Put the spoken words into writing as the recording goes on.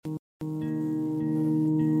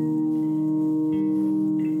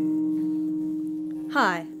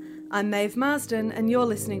Hi, I'm Maeve Marsden and you're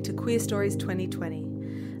listening to Queerstories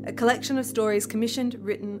 2020, a collection of stories commissioned,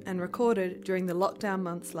 written and recorded during the lockdown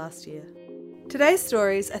months last year. Today's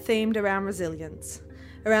stories are themed around resilience,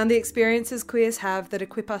 around the experiences queers have that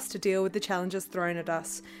equip us to deal with the challenges thrown at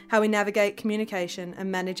us, how we navigate communication and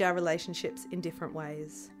manage our relationships in different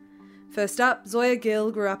ways. First up, Zoya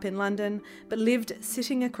Gill grew up in London but lived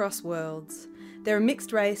sitting across worlds. They're a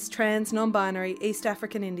mixed race, trans, non-binary, East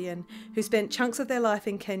African Indian who spent chunks of their life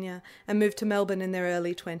in Kenya and moved to Melbourne in their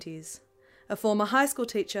early 20s. A former high school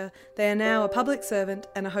teacher, they are now a public servant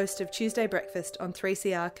and a host of Tuesday Breakfast on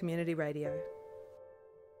 3CR Community Radio.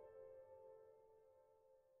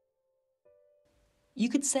 You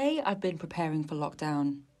could say I've been preparing for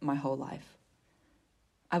lockdown my whole life.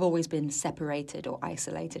 I've always been separated or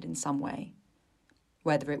isolated in some way,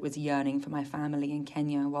 whether it was yearning for my family in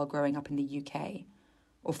Kenya while growing up in the UK,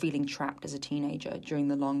 or feeling trapped as a teenager during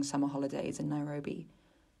the long summer holidays in Nairobi,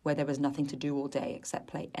 where there was nothing to do all day except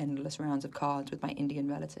play endless rounds of cards with my Indian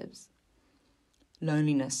relatives.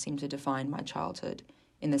 Loneliness seemed to define my childhood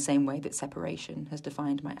in the same way that separation has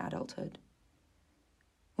defined my adulthood.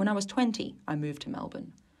 When I was 20, I moved to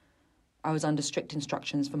Melbourne. I was under strict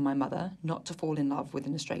instructions from my mother not to fall in love with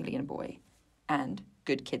an Australian boy. And,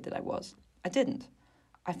 good kid that I was, I didn't.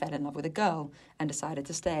 I fell in love with a girl and decided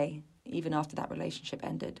to stay, even after that relationship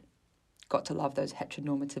ended. Got to love those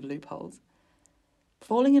heteronormative loopholes.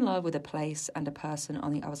 Falling in love with a place and a person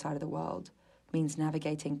on the other side of the world means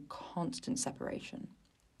navigating constant separation.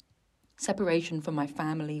 Separation from my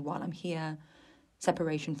family while I'm here,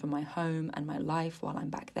 separation from my home and my life while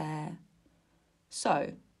I'm back there.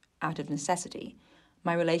 So, out of necessity,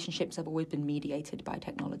 my relationships have always been mediated by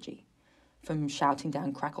technology. From shouting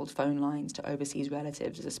down crackled phone lines to overseas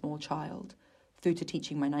relatives as a small child, through to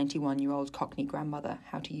teaching my 91-year-old Cockney grandmother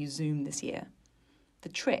how to use Zoom this year. The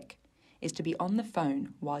trick is to be on the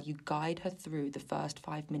phone while you guide her through the first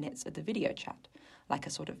 5 minutes of the video chat, like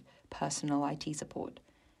a sort of personal IT support,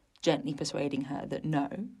 gently persuading her that no,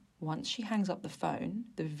 once she hangs up the phone,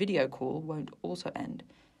 the video call won't also end,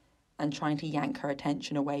 and trying to yank her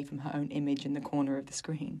attention away from her own image in the corner of the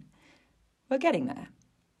screen. We're getting there.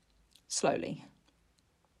 Slowly.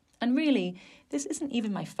 And really, this isn't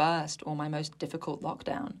even my first or my most difficult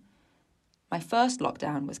lockdown. My first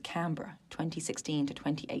lockdown was Canberra, 2016 to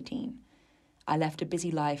 2018. I left a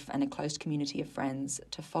busy life and a close community of friends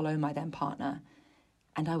to follow my then partner,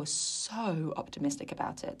 and I was so optimistic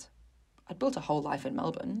about it. I'd built a whole life in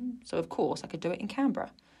Melbourne, so of course I could do it in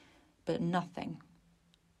Canberra. But nothing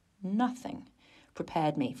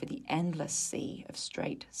prepared me for the endless sea of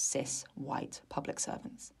straight, cis, white public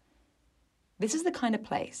servants. This is the kind of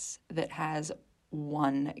place that has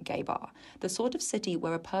one gay bar, the sort of city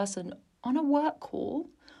where a person on a work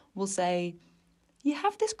call will say, "You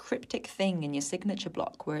have this cryptic thing in your signature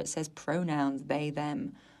block where it says pronouns they,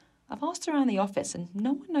 them. I've asked around the office and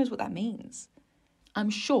no one knows what that means."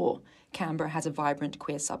 I'm sure Canberra has a vibrant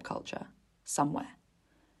queer subculture, somewhere.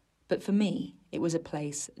 But for me, it was a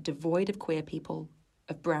place devoid of queer people,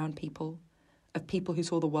 of brown people, of people who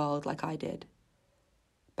saw the world like I did.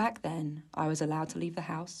 Back then, I was allowed to leave the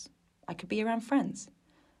house. I could be around friends.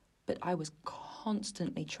 But I was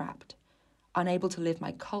constantly trapped, unable to live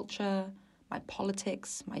my culture, my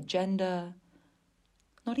politics, my gender,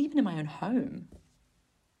 not even in my own home.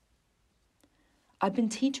 I'd been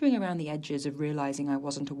teetering around the edges of realising I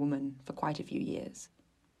wasn't a woman for quite a few years.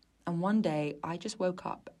 And one day, I just woke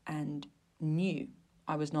up and knew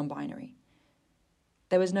I was non-binary.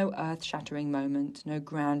 There was no earth-shattering moment, no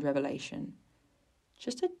grand revelation.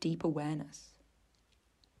 Just a deep awareness.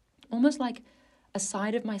 Almost like a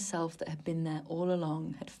side of myself that had been there all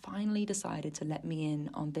along had finally decided to let me in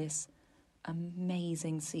on this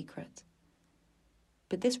amazing secret.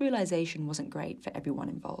 But this realization wasn't great for everyone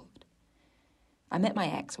involved. I met my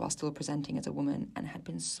ex while still presenting as a woman and had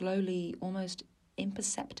been slowly, almost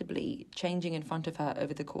imperceptibly, changing in front of her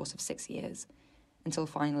over the course of 6 years, until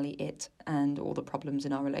finally it, and all the problems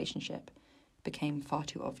in our relationship, became far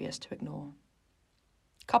too obvious to ignore.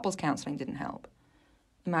 Couples counselling didn't help.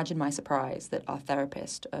 Imagine my surprise that our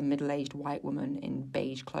therapist, a middle-aged white woman in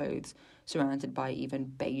beige clothes, surrounded by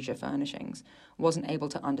even beiger furnishings, wasn't able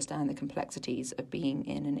to understand the complexities of being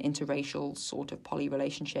in an interracial sort of poly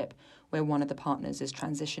relationship where one of the partners is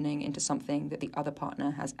transitioning into something that the other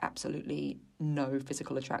partner has absolutely no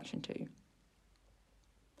physical attraction to.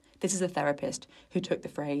 This is a therapist who took the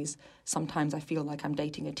phrase, "Sometimes I feel like I'm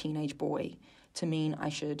dating a teenage boy," to mean I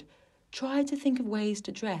should try to think of ways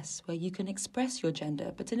to dress where you can express your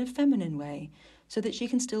gender but in a feminine way so that she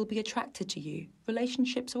can still be attracted to you.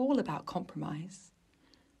 Relationships are all about compromise.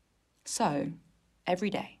 So, every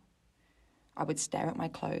day, I would stare at my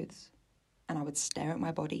clothes, and I would stare at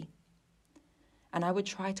my body. And I would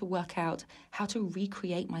try to work out how to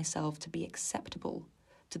recreate myself to be acceptable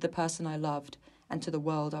to the person I loved and to the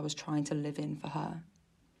world I was trying to live in for her.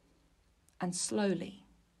 And slowly,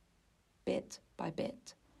 bit by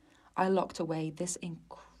bit, I locked away this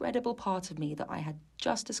incredible part of me that I had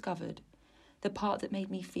just discovered, the part that made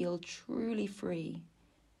me feel truly free.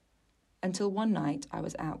 Until one night I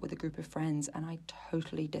was out with a group of friends and I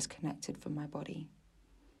totally disconnected from my body.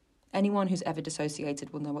 Anyone who's ever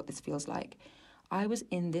dissociated will know what this feels like. I was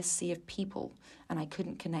in this sea of people and I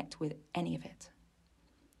couldn't connect with any of it.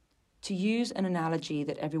 To use an analogy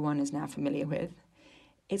that everyone is now familiar with,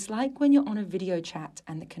 it's like when you're on a video chat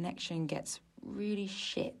and the connection gets really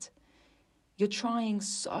shit. You're trying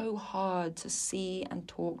so hard to see and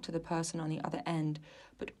talk to the person on the other end,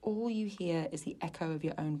 but all you hear is the echo of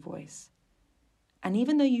your own voice. And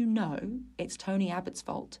even though you know it's Tony Abbott's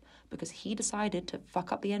fault because he decided to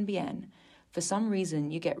fuck up the NBN, for some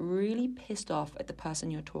reason you get really pissed off at the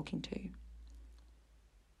person you're talking to.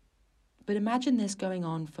 But imagine this going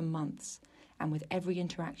on for months and with every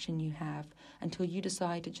interaction you have until you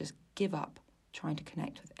decide to just give up trying to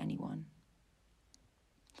connect with anyone.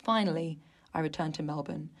 Finally, I returned to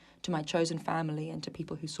Melbourne, to my chosen family and to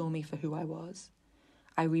people who saw me for who I was.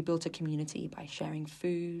 I rebuilt a community by sharing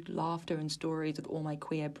food, laughter and stories with all my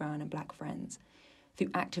queer, brown and black friends,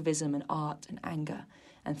 through activism and art and anger,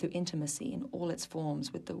 and through intimacy in all its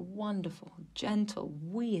forms with the wonderful, gentle,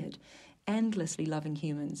 weird, endlessly loving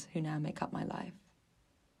humans who now make up my life.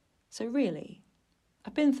 So really,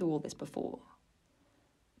 I've been through all this before.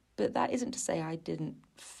 But that isn't to say I didn't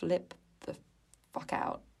flip the fuck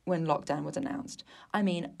out when lockdown was announced. I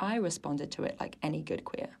mean, I responded to it like any good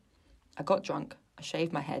queer. I got drunk, I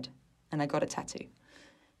shaved my head, and I got a tattoo.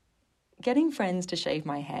 Getting friends to shave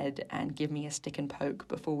my head and give me a stick and poke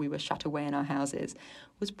before we were shut away in our houses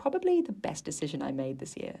was probably the best decision I made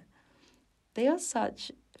this year. They are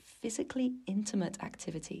such physically intimate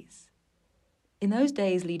activities. In those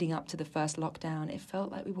days leading up to the first lockdown, it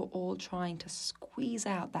felt like we were all trying to squeeze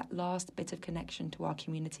out that last bit of connection to our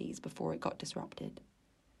communities before it got disrupted.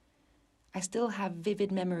 I still have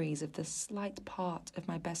vivid memories of the slight part of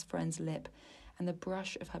my best friend's lip and the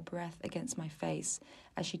brush of her breath against my face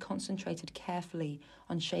as she concentrated carefully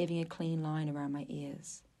on shaving a clean line around my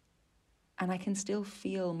ears. And I can still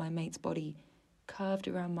feel my mate's body curved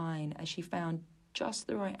around mine as she found just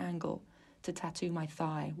the right angle to tattoo my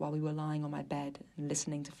thigh while we were lying on my bed and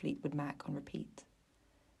listening to Fleetwood Mac on repeat.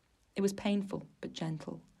 It was painful but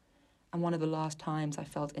gentle, and one of the last times I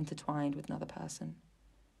felt intertwined with another person.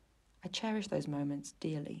 I cherish those moments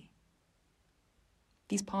dearly.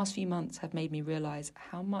 These past few months have made me realize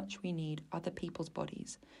how much we need other people's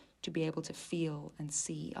bodies to be able to feel and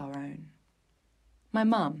see our own. My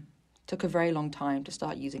mum took a very long time to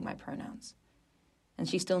start using my pronouns, and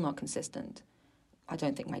she's still not consistent. I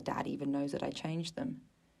don't think my dad even knows that I changed them.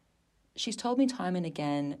 She's told me time and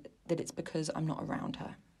again that it's because I'm not around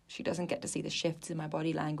her. She doesn't get to see the shifts in my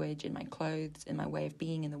body language, in my clothes, in my way of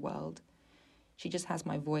being in the world. She just has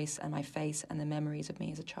my voice and my face and the memories of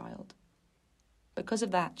me as a child. Because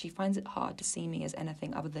of that, she finds it hard to see me as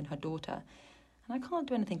anything other than her daughter, and I can't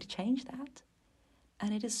do anything to change that.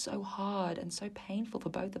 And it is so hard and so painful for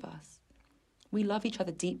both of us. We love each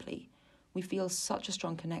other deeply. We feel such a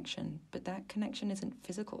strong connection, but that connection isn't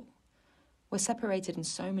physical. We're separated in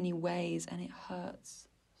so many ways, and it hurts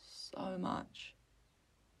so much.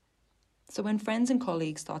 So when friends and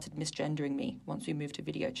colleagues started misgendering me once we moved to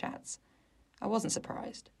video chats, I wasn't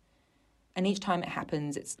surprised. And each time it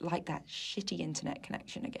happens, it's like that shitty internet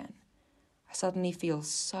connection again. I suddenly feel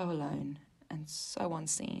so alone and so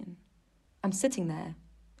unseen. I'm sitting there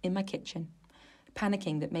in my kitchen,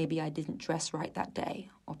 panicking that maybe I didn't dress right that day,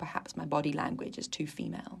 or perhaps my body language is too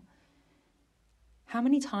female. How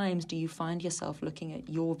many times do you find yourself looking at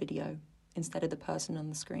your video instead of the person on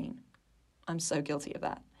the screen? I'm so guilty of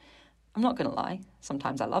that. I'm not going to lie,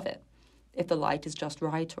 sometimes I love it. If the light is just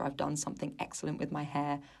right or I've done something excellent with my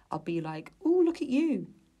hair, I'll be like, ooh, look at you.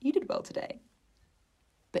 You did well today.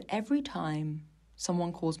 But every time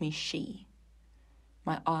someone calls me she,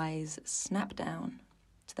 my eyes snap down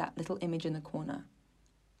to that little image in the corner,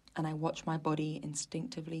 and I watch my body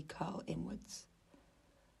instinctively curl inwards.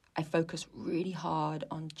 I focus really hard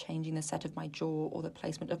on changing the set of my jaw or the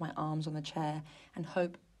placement of my arms on the chair and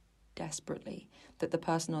hope desperately that the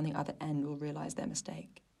person on the other end will realize their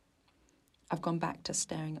mistake. I've gone back to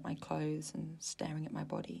staring at my clothes and staring at my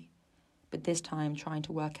body, but this time trying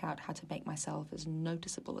to work out how to make myself as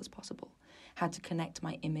noticeable as possible, how to connect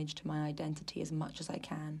my image to my identity as much as I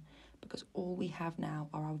can, because all we have now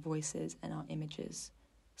are our voices and our images,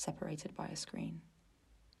 separated by a screen.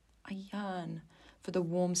 I yearn for the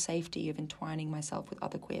warm safety of entwining myself with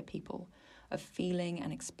other queer people, of feeling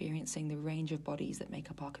and experiencing the range of bodies that make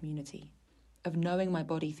up our community, of knowing my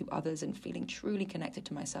body through others and feeling truly connected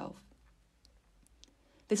to myself.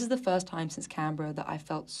 This is the first time since Canberra that I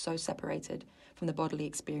felt so separated from the bodily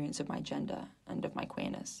experience of my gender and of my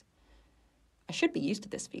queerness. I should be used to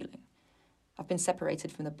this feeling. I've been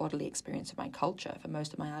separated from the bodily experience of my culture for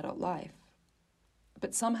most of my adult life.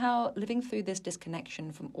 But somehow, living through this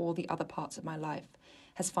disconnection from all the other parts of my life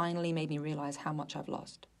has finally made me realise how much I've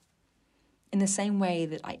lost. In the same way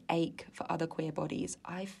that I ache for other queer bodies,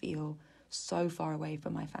 I feel so far away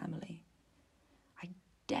from my family. I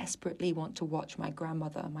desperately want to watch my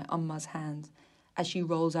grandmother, my Amma's hands, as she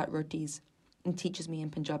rolls out rotis and teaches me in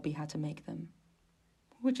Punjabi how to make them.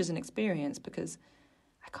 Which is an experience because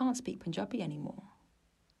I can't speak Punjabi anymore.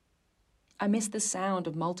 I miss the sound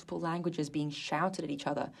of multiple languages being shouted at each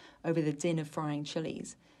other over the din of frying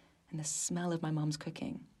chilies and the smell of my mum's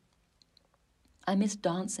cooking. I miss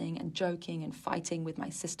dancing and joking and fighting with my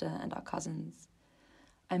sister and our cousins.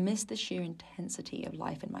 I miss the sheer intensity of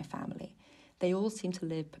life in my family. They all seem to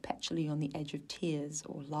live perpetually on the edge of tears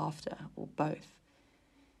or laughter or both.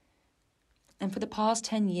 And for the past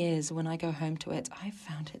 10 years, when I go home to it, I've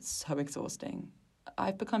found it so exhausting.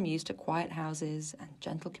 I've become used to quiet houses and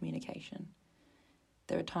gentle communication.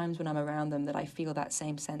 There are times when I'm around them that I feel that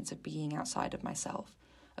same sense of being outside of myself,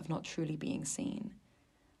 of not truly being seen.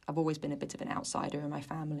 I've always been a bit of an outsider in my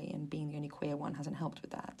family, and being the only queer one hasn't helped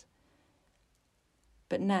with that.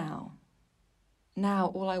 But now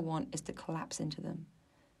all I want is to collapse into them,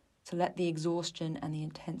 to let the exhaustion and the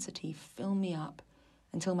intensity fill me up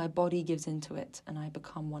until my body gives into it and I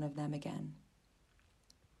become one of them again.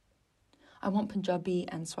 I want Punjabi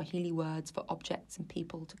and Swahili words for objects and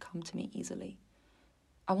people to come to me easily.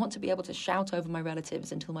 I want to be able to shout over my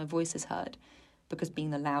relatives until my voice is heard, because being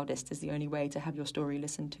the loudest is the only way to have your story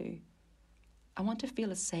listened to. I want to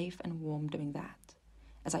feel as safe and warm doing that,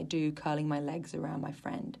 as I do curling my legs around my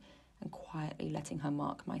friend and quietly letting her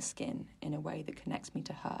mark my skin in a way that connects me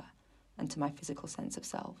to her and to my physical sense of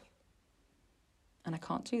self. And I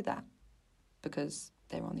can't do that because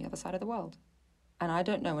they're on the other side of the world. And I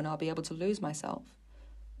don't know when I'll be able to lose myself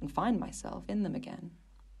and find myself in them again.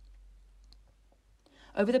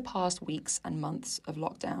 Over the past weeks and months of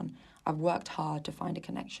lockdown, I've worked hard to find a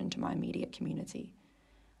connection to my immediate community.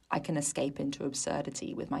 I can escape into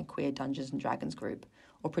absurdity with my queer Dungeons and Dragons group,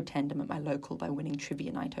 or pretend I'm at my local by winning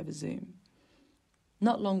trivia night over Zoom.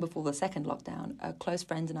 Not long before the second lockdown, a close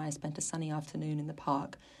friend and I spent a sunny afternoon in the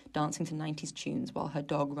park, dancing to 90s tunes while her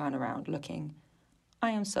dog ran around looking,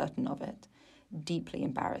 I am certain of it, deeply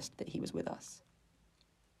embarrassed that he was with us.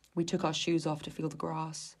 We took our shoes off to feel the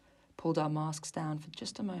grass, pulled our masks down for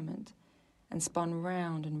just a moment, and spun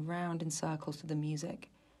round and round in circles to the music,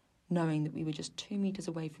 knowing that we were just 2 meters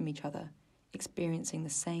away from each other, experiencing the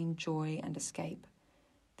same joy and escape,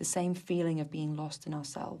 the same feeling of being lost in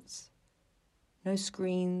ourselves. No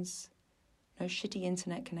screens, no shitty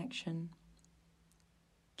internet connection,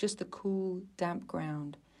 just the cool, damp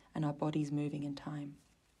ground and our bodies moving in time.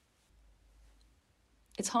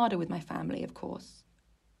 It's harder with my family, of course.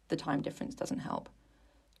 The time difference doesn't help.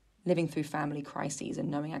 Living through family crises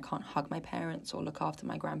and knowing I can't hug my parents or look after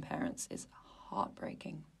my grandparents is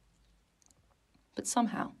heartbreaking. But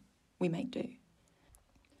somehow, we make do.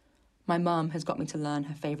 My mum has got me to learn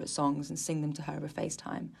her favourite songs and sing them to her over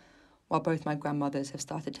FaceTime, while both my grandmothers have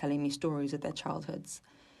started telling me stories of their childhoods,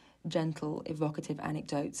 gentle, evocative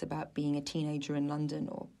anecdotes about being a teenager in London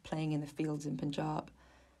or playing in the fields in Punjab,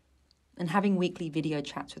 and having weekly video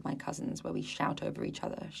chats with my cousins where we shout over each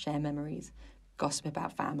other, share memories, gossip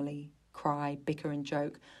about family, cry, bicker and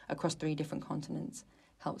joke across 3 different continents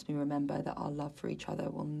helps me remember that our love for each other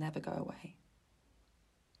will never go away.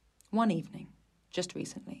 One evening, just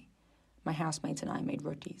recently, my housemate and I made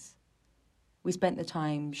rotis. We spent the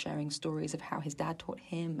time sharing stories of how his dad taught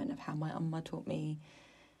him and of how my Amma taught me.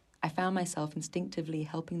 I found myself instinctively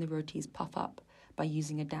helping the rotis puff up by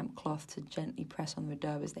using a damp cloth to gently press on the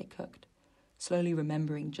dough as they cooked, slowly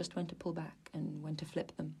remembering just when to pull back and when to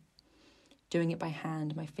flip them. Doing it by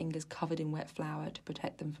hand, my fingers covered in wet flour to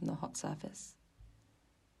protect them from the hot surface.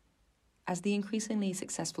 As the increasingly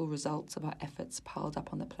successful results of our efforts piled up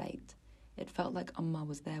on the plate, it felt like Amma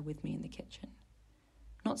was there with me in the kitchen.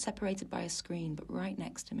 Not separated by a screen, but right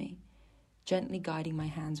next to me, gently guiding my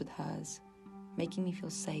hands with hers, making me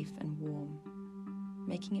feel safe and warm,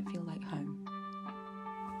 making it feel like home.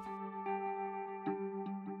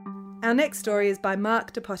 Our next story is by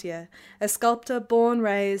Mark de Potiers, a sculptor born,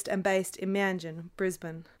 raised and based in Meanjin,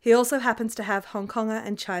 Brisbane. He also happens to have Hong Konger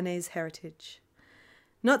and Chinese heritage.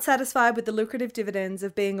 Not satisfied with the lucrative dividends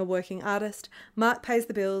of being a working artist, Mark pays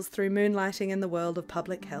the bills through moonlighting in the world of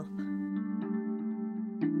public health.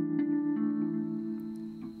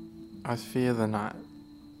 I fear the night,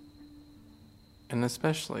 and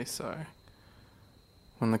especially so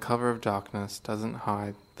when the cover of darkness doesn't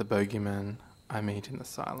hide the bogeymen I meet in the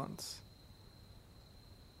silence.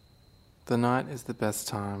 The night is the best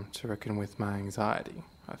time to reckon with my anxiety,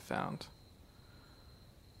 I've found.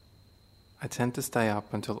 I tend to stay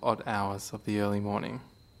up until odd hours of the early morning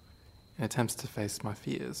in attempts to face my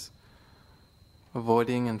fears,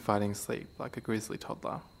 avoiding and fighting sleep like a grizzly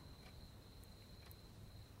toddler.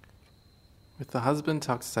 With the husband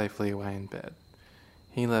tucked safely away in bed,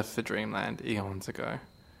 he left for dreamland eons ago,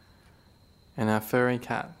 and our furry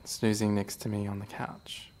cat snoozing next to me on the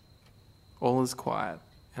couch. All is quiet,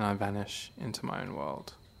 and I vanish into my own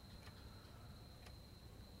world.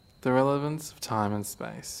 The relevance of time and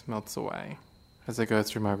space melts away as I go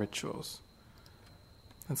through my rituals.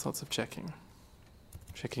 There's lots of checking.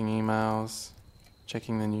 Checking emails,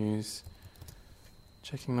 checking the news,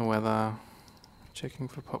 checking the weather, checking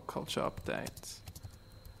for pop culture updates,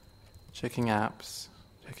 checking apps,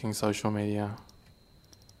 checking social media.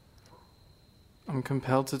 I'm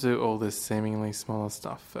compelled to do all this seemingly smaller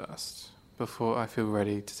stuff first, before I feel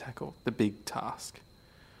ready to tackle the big task.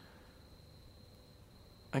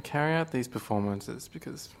 I carry out these performances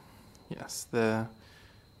because, yes, they're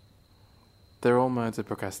all modes of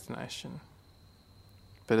procrastination.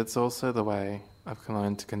 But it's also the way I've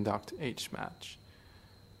learned to conduct each match.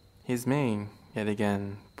 Here's me, yet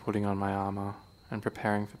again, putting on my armour and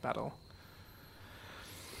preparing for battle.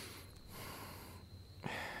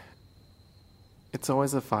 It's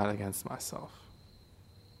always a fight against myself,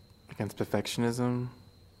 against perfectionism,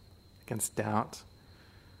 against doubt,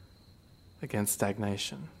 against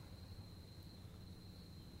stagnation,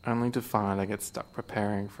 only to find I get stuck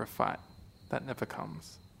preparing for a fight that never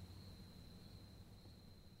comes.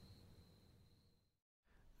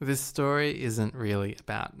 This story isn't really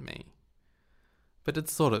about me, but it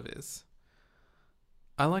sort of is.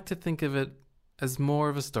 I like to think of it as more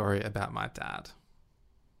of a story about my dad.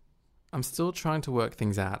 I'm still trying to work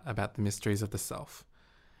things out about the mysteries of the self,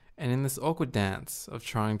 and in this awkward dance of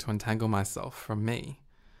trying to untangle myself from me,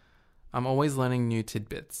 I'm always learning new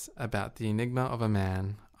tidbits about the enigma of a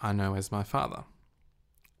man I know as my father,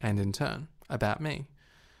 and in turn, about me.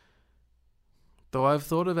 Though I've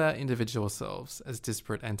thought of our individual selves as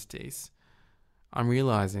disparate entities, I'm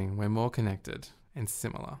realising we're more connected and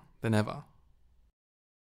similar than ever.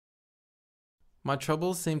 My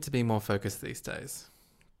troubles seem to be more focused these days.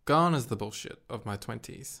 Gone is the bullshit of my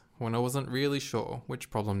 20s, when I wasn't really sure which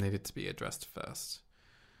problem needed to be addressed first.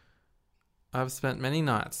 I've spent many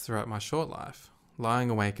nights throughout my short life, lying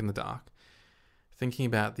awake in the dark, thinking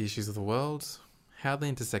about the issues of the world, how they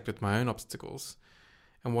intersect with my own obstacles,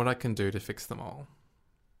 and what I can do to fix them all.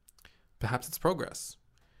 Perhaps it's progress.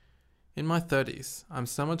 In my 30s, I'm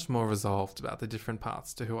so much more resolved about the different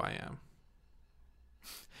parts to who I am.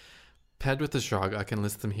 Paired with a shrug, I can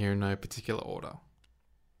list them here in no particular order.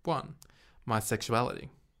 1. My sexuality.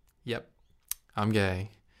 Yep, I'm gay.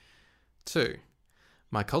 2.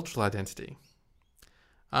 My cultural identity.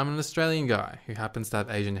 I'm an Australian guy who happens to have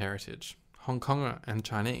Asian heritage, Hong Konger and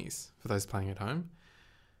Chinese, for those playing at home.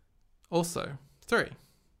 Also, 3.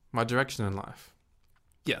 My direction in life.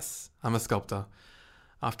 Yes, I'm a sculptor.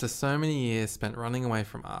 After so many years spent running away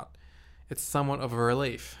from art, it's somewhat of a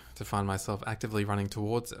relief to find myself actively running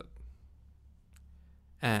towards it.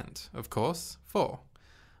 And, of course, 4.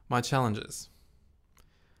 My challenges.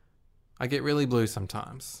 I get really blue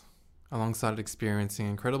sometimes, alongside experiencing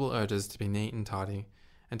incredible urges to be neat and tidy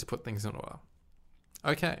and to put things in order.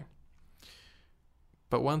 Okay.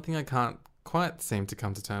 But one thing I can't quite seem to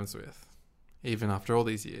come to terms with, even after all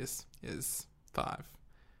these years, is 5.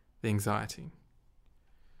 The anxiety.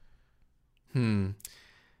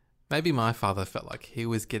 Maybe my father felt like he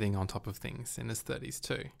was getting on top of things in his 30s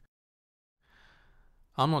too.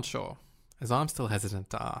 I'm not sure, as I'm still hesitant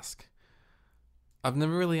to ask. I've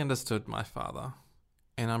never really understood my father,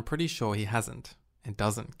 and I'm pretty sure he hasn't and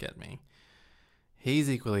doesn't get me. He's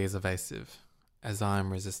equally as evasive as I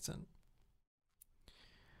am resistant.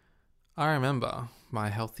 I remember my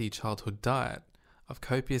healthy childhood diet of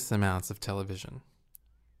copious amounts of television.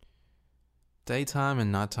 Daytime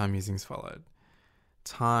and nighttime musings followed.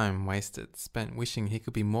 Time wasted spent wishing he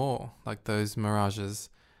could be more like those mirages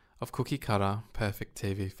of cookie-cutter, perfect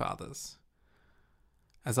TV fathers.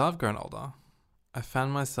 As I've grown older, I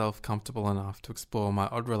found myself comfortable enough to explore my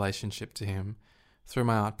odd relationship to him through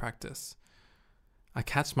my art practice. I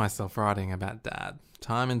catch myself writing about Dad,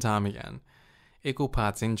 time and time again, equal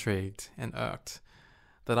parts intrigued and irked,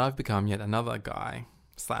 that I've become yet another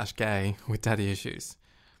guy/gay with daddy issues.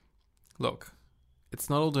 Look, it's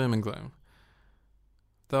not all doom and gloom.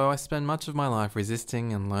 Though I spend much of my life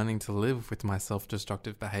resisting and learning to live with my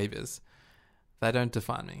self-destructive behaviours, they don't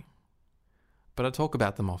define me. But I talk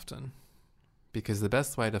about them often, because the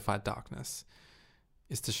best way to fight darkness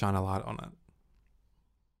is to shine a light on it.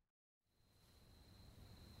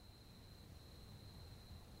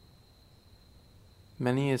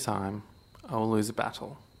 Many a time, I will lose a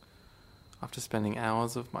battle after spending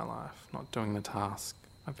hours of my life not doing the task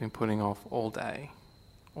I've been putting off all day,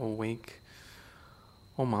 all week,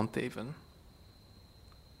 all month even.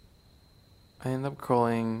 I end up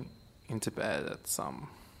crawling into bed at some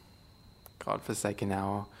godforsaken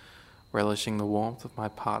hour, relishing the warmth of my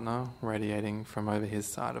partner radiating from over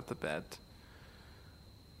his side of the bed.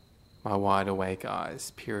 My wide awake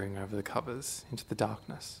eyes peering over the covers into the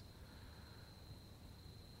darkness.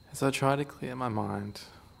 As I try to clear my mind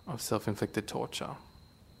of self-inflicted torture,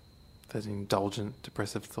 those indulgent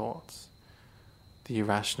depressive thoughts, the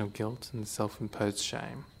irrational guilt and self-imposed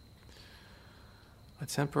shame, I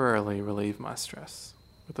temporarily relieve my stress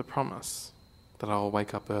with the promise that I will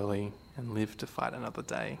wake up early and live to fight another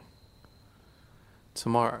day.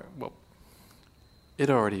 Tomorrow, well, it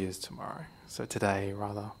already is tomorrow, so today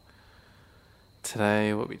will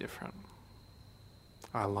be different.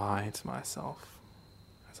 I lie to myself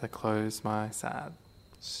as I close my sad,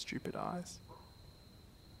 stupid eyes.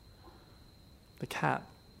 The cat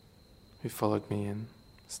who followed me in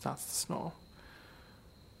starts to snore,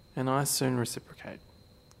 and I soon reciprocate,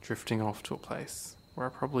 drifting off to a place where I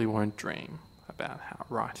probably won't dream about how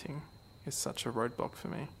writing is such a roadblock for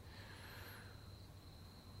me.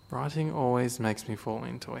 Writing always makes me fall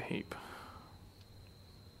into a heap,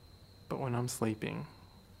 but when I'm sleeping,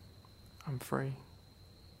 I'm free.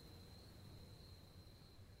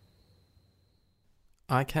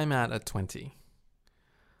 I came out at 20.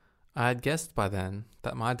 I had guessed by then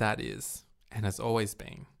that my dad is, and has always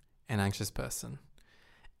been, an anxious person,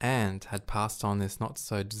 and had passed on this not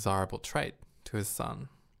so desirable trait to his son.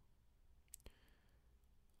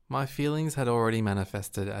 My feelings had already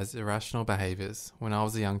manifested as irrational behaviours when I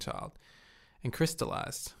was a young child, and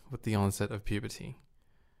crystallised with the onset of puberty.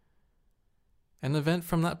 An event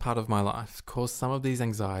from that part of my life caused some of these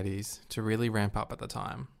anxieties to really ramp up at the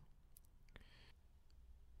time.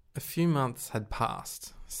 A few months had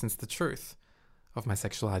passed since the truth of my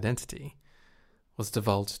sexual identity was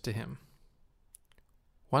divulged to him.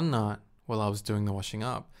 One night, while I was doing the washing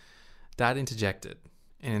up, Dad interjected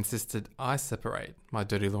and insisted I separate my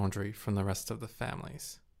dirty laundry from the rest of the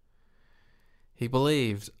family's. He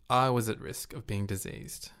believed I was at risk of being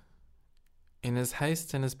diseased. In his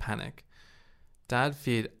haste and his panic, Dad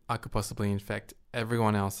feared I could possibly infect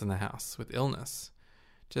everyone else in the house with illness,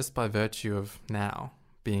 just by virtue of now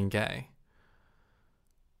being gay.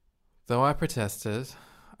 Though I protested,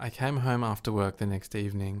 I came home after work the next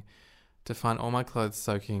evening to find all my clothes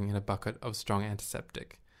soaking in a bucket of strong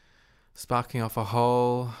antiseptic, sparking off a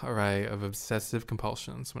whole array of obsessive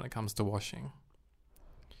compulsions when it comes to washing.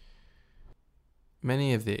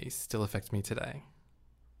 Many of these still affect me today.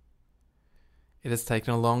 It has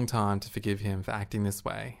taken a long time to forgive him for acting this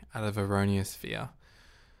way out of erroneous fear,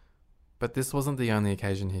 but this wasn't the only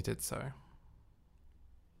occasion he did so.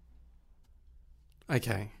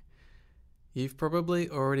 Okay, you've probably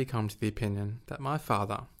already come to the opinion that my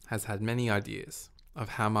father has had many ideas of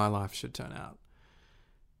how my life should turn out.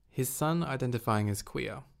 His son identifying as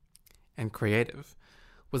queer and creative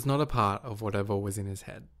was not a part of whatever was in his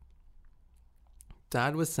head.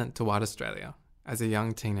 Dad was sent to white Australia as a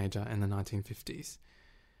young teenager in the 1950s.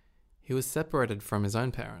 He was separated from his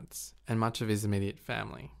own parents and much of his immediate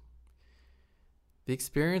family. The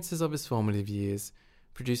experiences of his formative years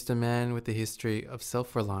produced a man with a history of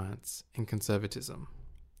self-reliance and conservatism.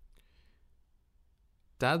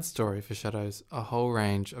 Dad's story foreshadows a whole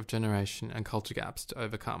range of generation and culture gaps to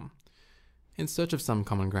overcome, in search of some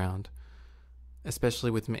common ground,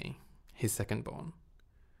 especially with me, his second born.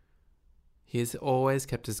 He has always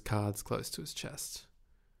kept his cards close to his chest.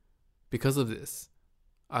 Because of this,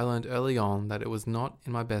 I learned early on that it was not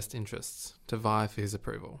in my best interests to vie for his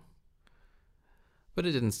approval. But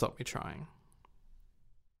it didn't stop me trying.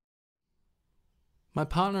 My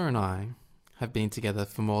partner and I have been together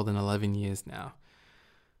for more than 11 years now.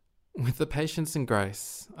 With the patience and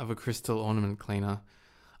grace of a crystal ornament cleaner,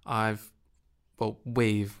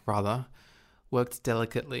 we've worked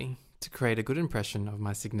delicately to create a good impression of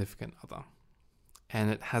my significant other. And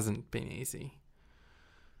it hasn't been easy.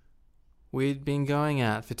 We'd been going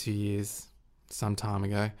out for 2 years, some time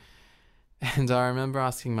ago, and I remember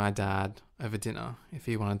asking my dad over dinner if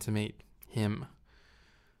he wanted to meet him.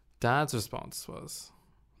 Dad's response was,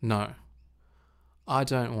 "No, I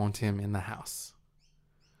don't want him in the house."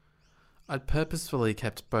 I'd purposefully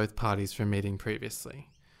kept both parties from meeting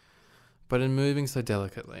previously, but in moving so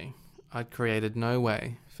delicately, I'd created no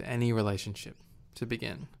way for any relationship to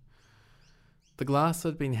begin. The glass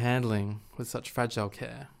I'd been handling with such fragile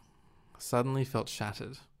care suddenly felt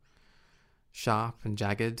shattered, sharp and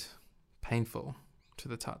jagged, painful to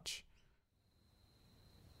the touch.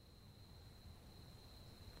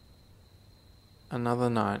 Another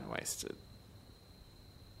night wasted.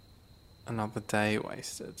 Another day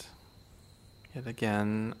wasted. Yet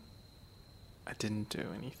again, I didn't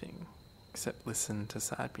do anything except listen to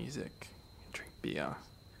sad music and drink beer,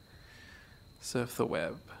 surf the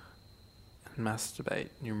web, and masturbate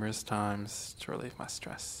numerous times to relieve my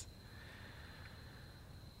stress.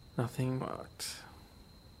 Nothing worked.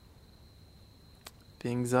 The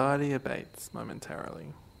anxiety abates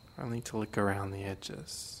momentarily, only to lick around the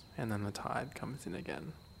edges, and then the tide comes in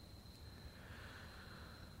again.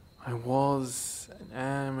 I was and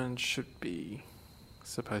am and should be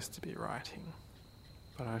supposed to be writing,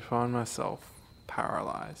 but I find myself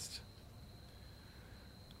paralyzed.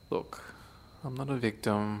 Look, I'm not a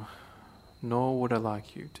victim, nor would I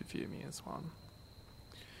like you to view me as one.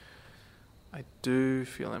 I do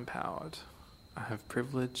feel empowered. I have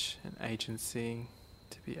privilege and agency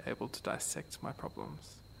to be able to dissect my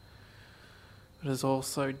problems. It is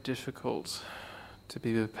also difficult to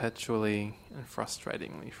be perpetually and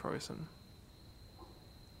frustratingly frozen.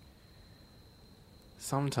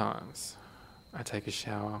 Sometimes I take a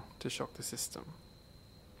shower to shock the system,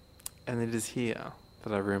 and it is here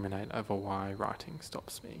that I ruminate over why writing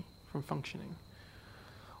stops me from functioning,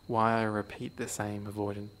 why I repeat the same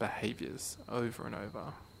avoidant behaviours over and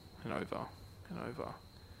over and over and over.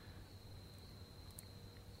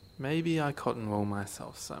 Maybe I cotton wool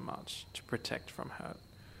myself so much to protect from hurt.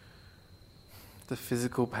 The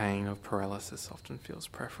physical pain of paralysis often feels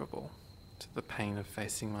preferable to the pain of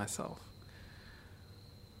facing myself.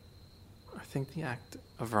 I think the act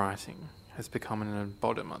of writing has become an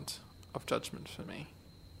embodiment of judgment for me.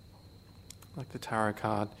 Like the tarot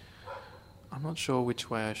card, I'm not sure which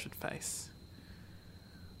way I should face.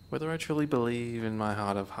 Whether I truly believe in my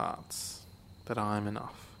heart of hearts that I am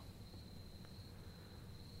enough.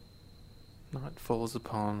 Night falls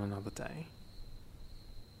upon another day,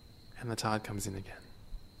 and the tide comes in again.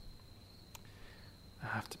 I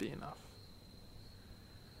have to be enough.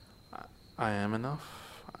 I am enough.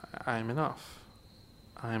 I am enough.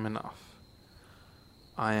 I am enough.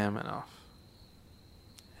 I am enough.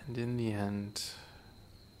 And in the end,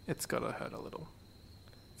 it's gotta hurt a little.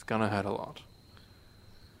 It's gonna hurt a lot.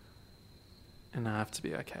 And I have to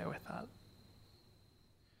be okay with that.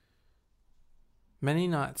 Many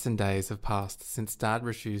nights and days have passed since Dad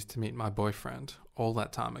refused to meet my boyfriend all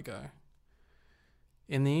that time ago.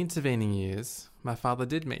 In the intervening years, my father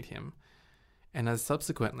did meet him, and has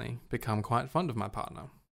subsequently become quite fond of my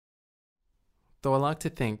partner. Though I like to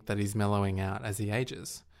think that he's mellowing out as he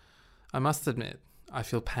ages, I must admit I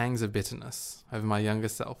feel pangs of bitterness over my younger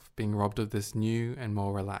self being robbed of this new and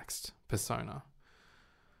more relaxed persona.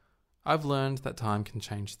 I've learned that time can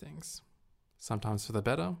change things, sometimes for the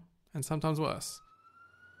better and sometimes worse.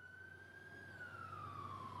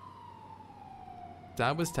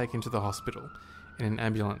 Dad was taken to the hospital in an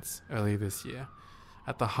ambulance earlier this year,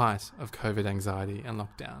 at the height of COVID anxiety and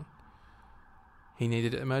lockdown. He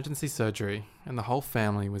needed emergency surgery, and the whole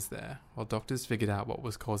family was there while doctors figured out what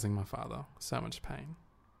was causing my father so much pain.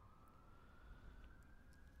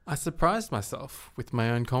 I surprised myself with my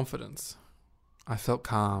own confidence. I felt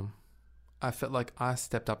calm. I felt like I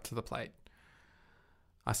stepped up to the plate.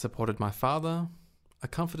 I supported my father. I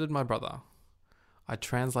comforted my brother. I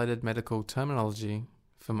translated medical terminology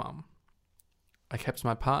for Mum. I kept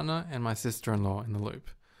my partner and my sister-in-law in the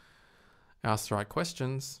loop. I asked the right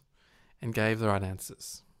questions and gave the right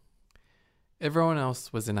answers. Everyone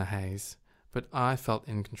else was in a haze, but I felt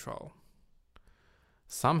in control.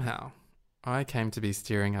 Somehow, I came to be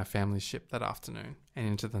steering our family ship that afternoon and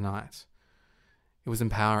into the night. It was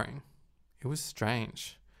empowering. It was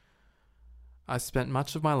strange. I spent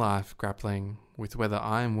much of my life grappling with whether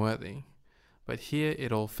I am worthy, but here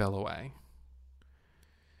it all fell away.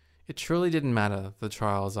 It truly didn't matter the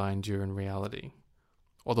trials I endure in reality,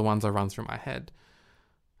 or the ones I run through my head,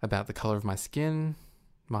 about the colour of my skin,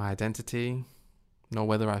 my identity, nor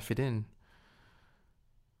whether I fit in.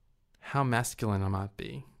 How masculine I might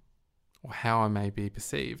be, or how I may be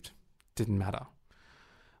perceived, didn't matter.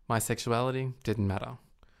 My sexuality didn't matter.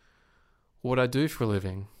 What I do for a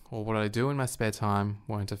living, or what I do in my spare time,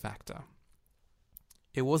 weren't a factor.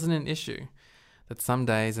 It wasn't an issue that some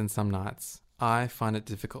days and some nights I find it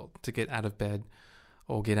difficult to get out of bed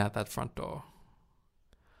or get out that front door.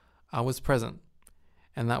 I was present,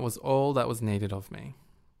 and that was all that was needed of me.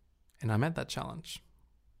 And I met that challenge.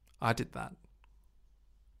 I did that.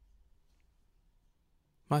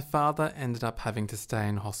 My father ended up having to stay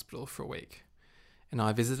in hospital for a week, and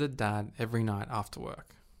I visited Dad every night after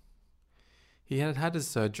work. He had had his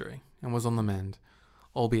surgery and was on the mend,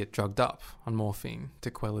 albeit drugged up on morphine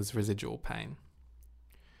to quell his residual pain.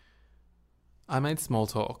 I made small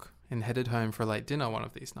talk and headed home for a late dinner one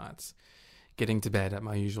of these nights, getting to bed at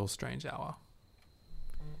my usual strange hour.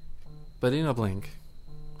 But in a blink,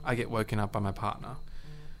 I get woken up by my partner,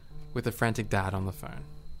 with a frantic Dad on the phone.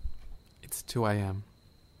 It's 2 a.m.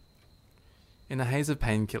 In a haze of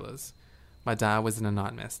painkillers, my dad was in a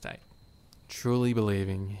nightmare state, truly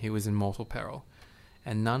believing he was in mortal peril,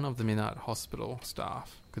 and none of the midnight hospital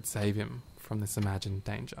staff could save him from this imagined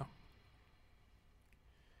danger.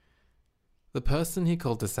 The person he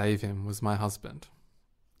called to save him was my husband.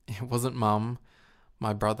 It wasn't Mum,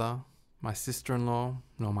 my brother, my sister-in-law,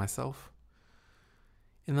 nor myself.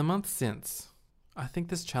 In the months since, I think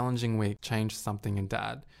this challenging week changed something in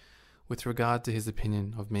Dad with regard to his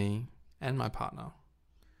opinion of me and my partner.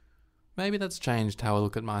 Maybe that's changed how I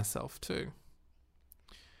look at myself too.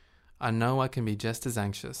 I know I can be just as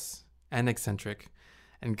anxious and eccentric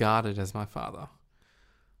and guarded as my father.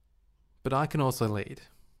 But I can also lead.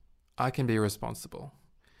 I can be responsible.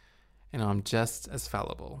 And I'm just as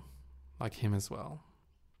fallible, like him as well.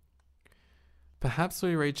 Perhaps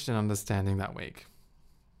we reached an understanding that week.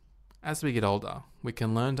 As we get older, we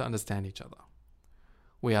can learn to understand each other.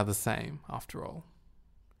 We are the same, after all.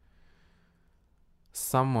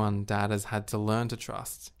 Someone Dad has had to learn to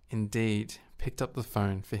trust, indeed, picked up the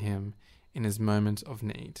phone for him in his moment of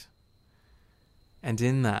need. And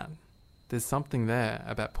in that, there's something there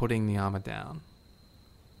about putting the armour down.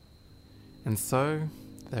 And so,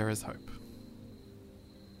 there is hope.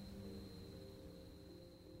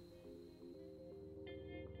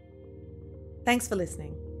 Thanks for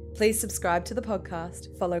listening. Please subscribe to the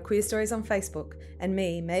podcast, follow Queerstories on Facebook, and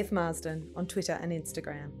me, Maeve Marsden, on Twitter and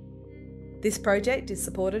Instagram. This project is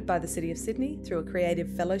supported by the City of Sydney through a Creative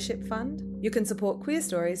Fellowship Fund. You can support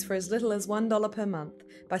Queerstories for as little as $1 per month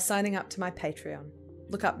by signing up to my Patreon.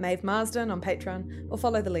 Look up Maeve Marsden on Patreon or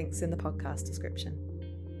follow the links in the podcast description.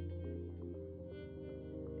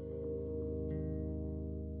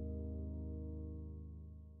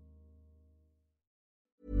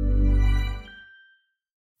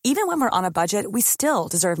 Even when we're on a budget, we still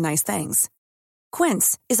deserve nice things.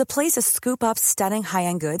 Quince is a place to scoop up stunning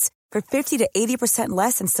high-end goods for 50 to 80%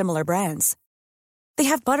 less than similar brands. They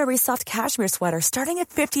have buttery soft cashmere sweaters starting at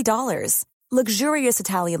 $50, luxurious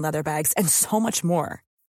Italian leather bags, and so much more.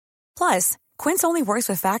 Plus, Quince only works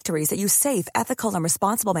with factories that use safe, ethical, and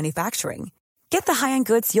responsible manufacturing. Get the high-end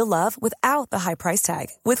goods you'll love without the high price tag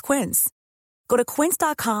with Quince. Go to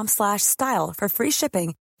quince.com/style for free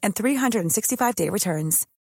shipping and 365-day returns.